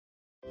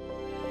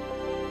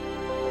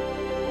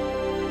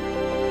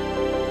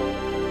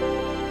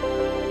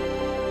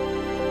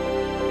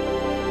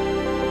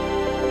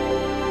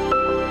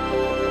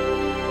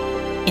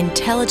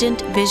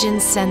Intelligent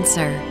Vision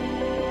Sensor.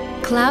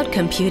 Cloud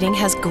computing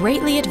has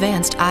greatly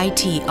advanced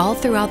IT all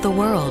throughout the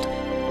world.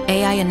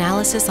 AI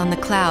analysis on the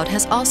cloud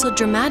has also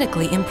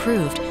dramatically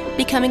improved,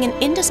 becoming an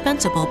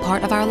indispensable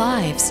part of our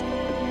lives.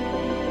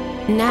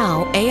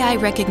 Now, AI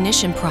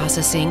recognition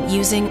processing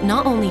using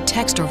not only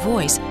text or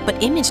voice,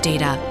 but image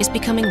data is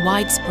becoming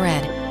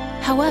widespread.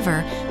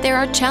 However, there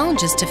are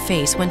challenges to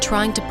face when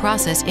trying to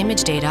process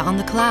image data on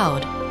the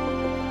cloud.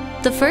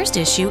 The first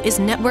issue is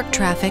network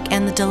traffic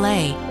and the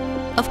delay.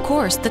 Of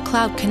course, the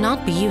cloud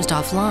cannot be used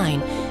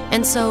offline,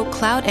 and so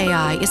cloud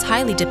AI is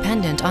highly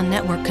dependent on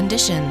network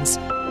conditions.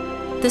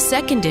 The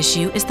second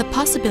issue is the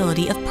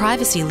possibility of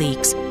privacy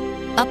leaks.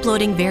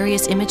 Uploading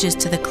various images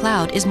to the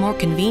cloud is more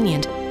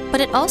convenient,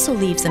 but it also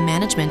leaves the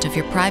management of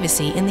your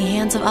privacy in the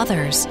hands of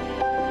others.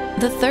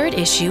 The third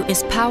issue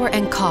is power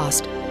and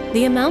cost.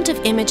 The amount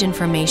of image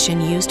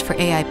information used for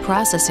AI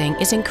processing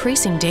is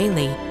increasing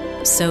daily.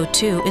 So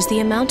too is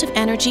the amount of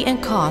energy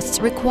and costs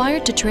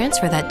required to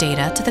transfer that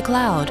data to the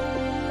cloud.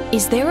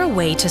 Is there a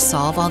way to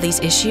solve all these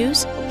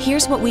issues?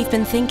 Here's what we've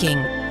been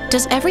thinking.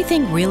 Does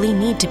everything really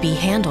need to be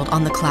handled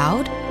on the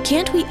cloud?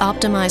 Can't we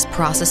optimize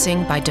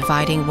processing by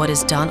dividing what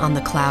is done on the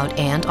cloud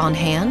and on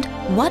hand?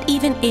 What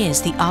even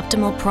is the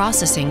optimal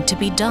processing to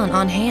be done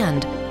on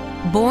hand?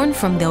 Born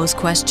from those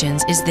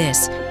questions is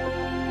this: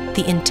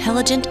 the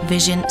Intelligent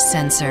Vision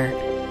Sensor.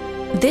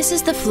 This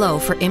is the flow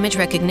for image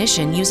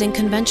recognition using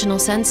conventional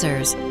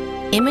sensors.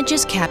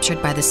 Images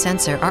captured by the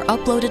sensor are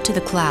uploaded to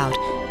the cloud,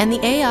 and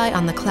the AI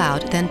on the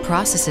cloud then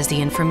processes the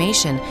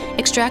information,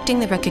 extracting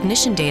the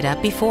recognition data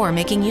before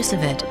making use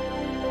of it.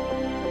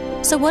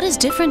 So what is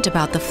different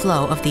about the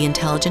flow of the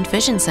Intelligent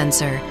Vision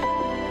Sensor?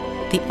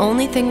 The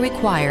only thing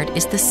required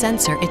is the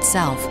sensor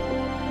itself.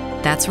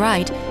 That's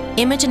right,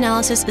 image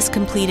analysis is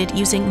completed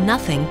using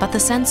nothing but the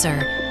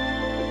sensor.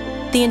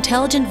 The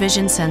Intelligent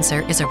Vision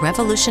Sensor is a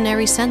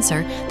revolutionary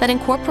sensor that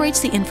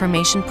incorporates the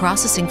information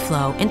processing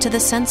flow into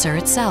the sensor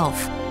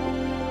itself.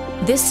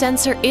 This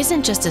sensor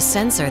isn't just a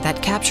sensor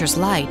that captures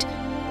light.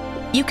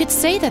 You could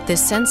say that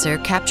this sensor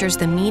captures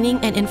the meaning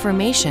and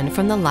information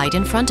from the light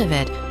in front of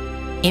it.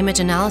 Image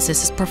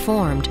analysis is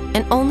performed,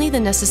 and only the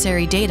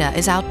necessary data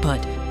is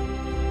output.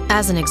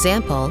 As an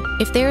example,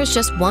 if there is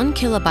just 1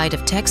 kilobyte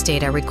of text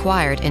data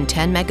required and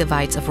 10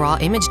 megabytes of raw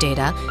image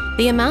data,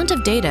 the amount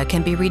of data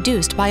can be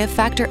reduced by a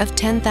factor of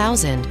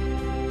 10,000.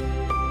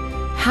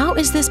 How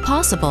is this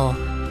possible?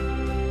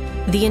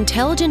 The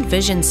Intelligent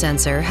Vision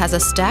Sensor has a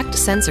stacked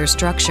sensor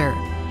structure.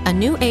 A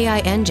new AI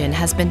engine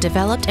has been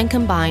developed and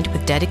combined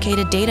with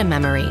dedicated data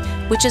memory,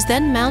 which is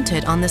then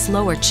mounted on this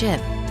lower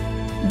chip.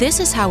 This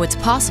is how it's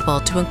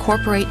possible to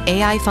incorporate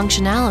AI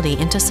functionality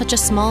into such a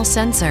small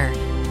sensor.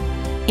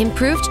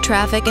 Improved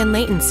traffic and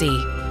latency,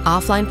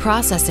 offline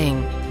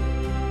processing,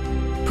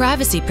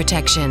 privacy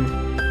protection,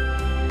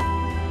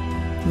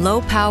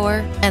 low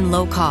power and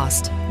low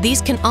cost.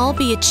 These can all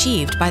be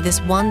achieved by this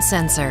one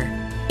sensor.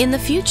 In the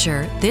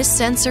future, this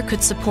sensor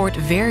could support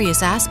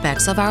various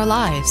aspects of our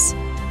lives.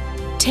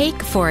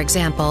 Take, for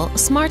example,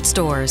 smart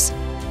stores.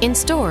 In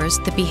stores,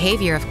 the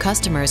behavior of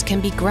customers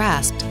can be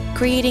grasped,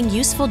 creating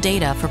useful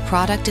data for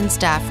product and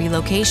staff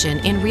relocation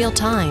in real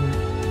time.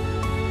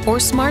 Or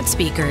smart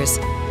speakers.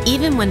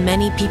 Even when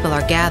many people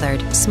are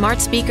gathered, smart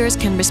speakers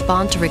can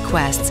respond to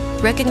requests,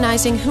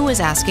 recognizing who is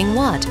asking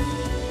what.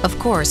 Of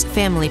course,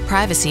 family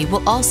privacy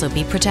will also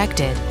be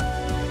protected.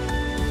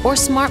 Or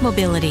smart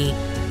mobility.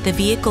 The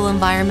vehicle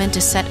environment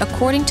is set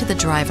according to the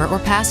driver or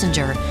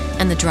passenger,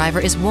 and the driver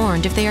is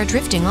warned if they are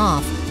drifting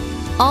off.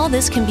 All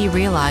this can be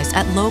realized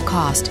at low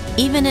cost,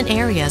 even in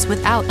areas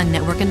without a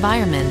network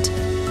environment.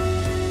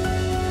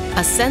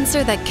 A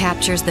sensor that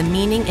captures the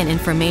meaning and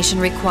information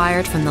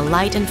required from the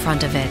light in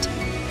front of it.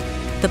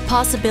 The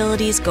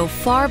possibilities go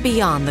far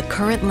beyond the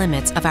current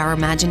limits of our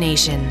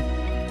imagination.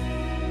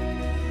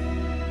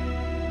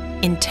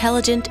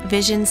 Intelligent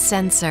Vision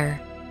Sensor.